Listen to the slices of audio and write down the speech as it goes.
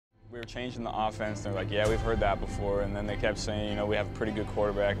We were changing the offense. They're like, yeah, we've heard that before. And then they kept saying, you know, we have a pretty good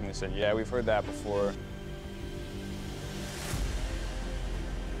quarterback. And they said, yeah, we've heard that before.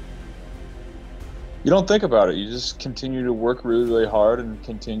 You don't think about it. You just continue to work really, really hard and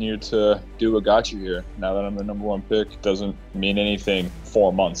continue to do what got you here. Now that I'm the #1 pick, doesn't mean anything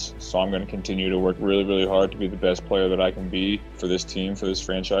 4 months. So I'm going to continue to work really, really hard to be the best player that I can be for this team, for this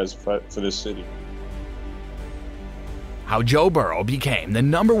franchise, for this city. How Joe Burrow became the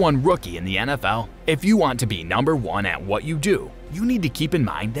 #1 rookie in the NFL. If you want to be #1 at what you do, you need to keep in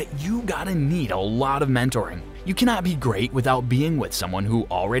mind that you gotta need a lot of mentoring. You cannot be great without being with someone who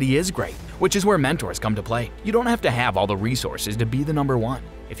already is great, which is where mentors come to play. You don't have to have all the resources to be the #1.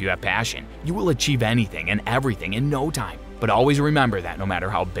 If you have passion, you will achieve anything and everything in no time. But always remember that no matter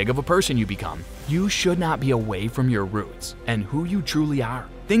how big of a person you become, you should not be away from your roots and who you truly are.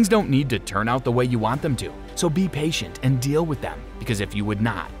 Things don't need to turn out the way you want them to, so be patient and deal with them, because if you would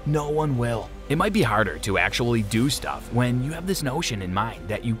not, no one will. It might be harder to actually do stuff when you have this notion in mind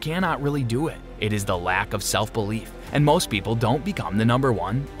that you cannot really do it. It is the lack of self-belief, and most people don't become the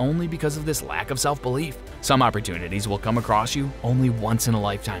 #1 only because of this lack of self-belief. Some opportunities will come across you only once in a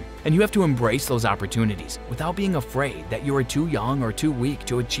lifetime, and you have to embrace those opportunities without being afraid that you are too young or too weak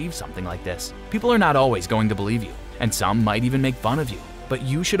to achieve something like this. People are not always going to believe you, and some might even make fun of you. But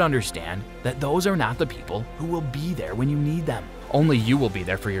you should understand that those are not the people who will be there when you need them. Only you will be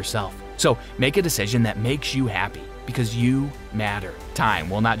there for yourself. So make a decision that makes you happy, because you matter. Time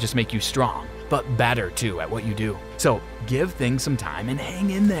will not just make you strong, but better too at what you do. So give things some time and hang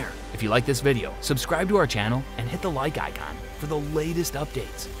in there. If you like this video, subscribe to our channel and hit the like icon for the latest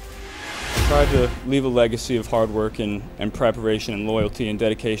updates. I tried to leave a legacy of hard work and preparation and loyalty and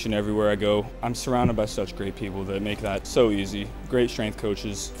dedication everywhere I go. I'm surrounded by such great people that make that so easy. Great strength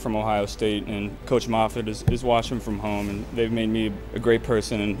coaches from Ohio State, and Coach Moffitt is watching from home, and they've made me a great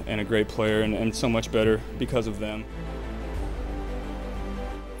person and a great player, and so much better because of them.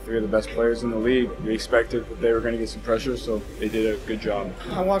 3 of the best players in the league. We expected that they were going to get some pressure, so they did a good job.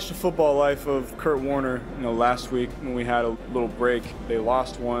 I watched the football life of Kurt Warner. You know, last week when we had a little break, they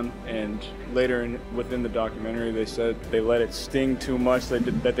lost one, and later within the documentary, they said they let it sting too much that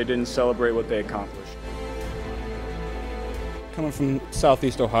they didn't celebrate what they accomplished. Coming from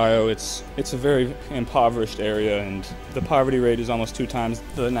Southeast Ohio, it's a very impoverished area, and the poverty rate is almost 2 times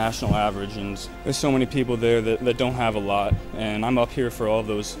the national average, and there's so many people there that don't have a lot. And I'm up here for all of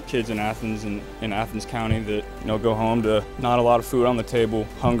those kids in Athens and in Athens County that, you know, go home to not a lot of food on the table,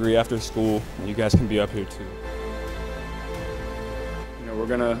 hungry after school. And you guys can be up here too. We're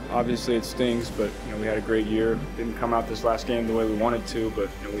gonna, obviously it stings, but you know, we had a great year. Didn't come out this last game the way we wanted to, but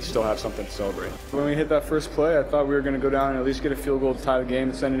you know, we still have something to celebrate. When we hit that first play, I thought we were gonna go down and at least get a field goal to tie the game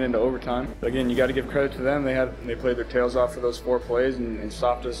and send it into overtime. But again, you got to give credit to them. They played their tails off for those 4 plays and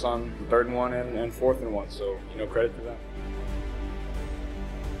stopped us on 3rd and 1 and 4th and 1. So you know, credit to them.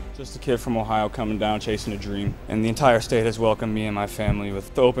 Just a kid from Ohio coming down chasing a dream, and the entire state has welcomed me and my family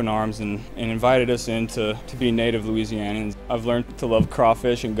with open arms and invited us in to be native Louisianans. I've learned to love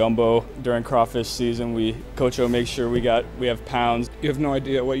crawfish and gumbo during crawfish season. Coach O makes sure we have pounds. You have no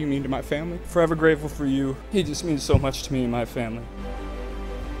idea what you mean to my family. Forever grateful for you. He just means so much to me and my family.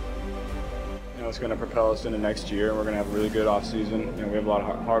 It's going to propel us into next year, and we're going to have a really good offseason. You know, we have a lot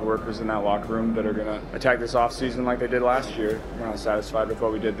of hard workers in that locker room that are going to attack this offseason like they did last year. We're not satisfied with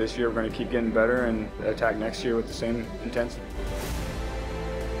what we did this year. We're going to keep getting better and attack next year with the same intensity.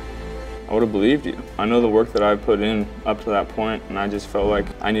 I would have believed you. I know the work that I put in up to that point, and I just felt like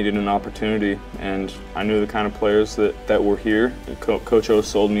I needed an opportunity, and I knew the kind of players that were here. Coach O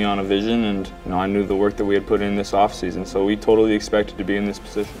sold me on a vision, and you know, I knew the work that we had put in this offseason, so we totally expected to be in this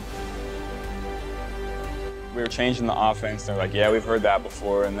position. We were changing the offense. They're like, yeah, we've heard that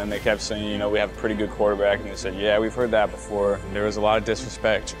before. And then they kept saying, you know, we have a pretty good quarterback. And they said, yeah, we've heard that before. There was a lot of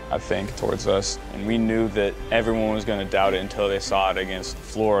disrespect, I think, towards us. And we knew that everyone was going to doubt it until they saw it against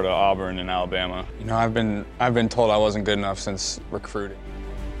Florida, Auburn, and Alabama. You know, I've been told I wasn't good enough since recruiting.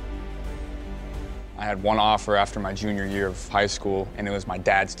 I had one offer after my junior year of high school, and it was my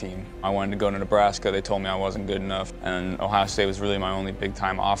dad's team. I wanted to go to Nebraska. They told me I wasn't good enough, and Ohio State was really my only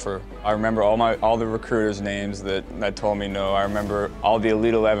big-time offer. I remember all the recruiters' names that told me no. I remember all the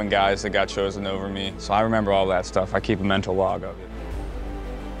Elite 11 guys that got chosen over me. So I remember all that stuff. I keep a mental log of it.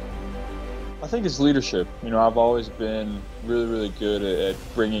 I think it's leadership. You know, I've always been really, really good at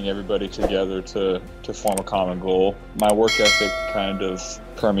bringing everybody together to form a common goal. My work ethic kind of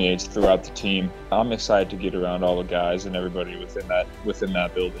permeates throughout the team. I'm excited to get around all the guys and everybody within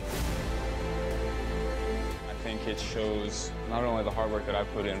that building. I think think it shows not only the hard work that I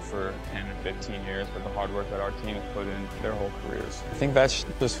put in for 10 and 15 years, but the hard work that our team has put in their whole careers. I think that's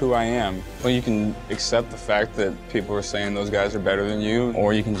just who I am. Well, you can accept the fact that people are saying those guys are better than you,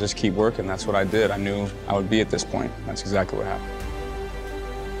 or you can just keep working. That's what I did. I knew I would be at this point. That's exactly what happened.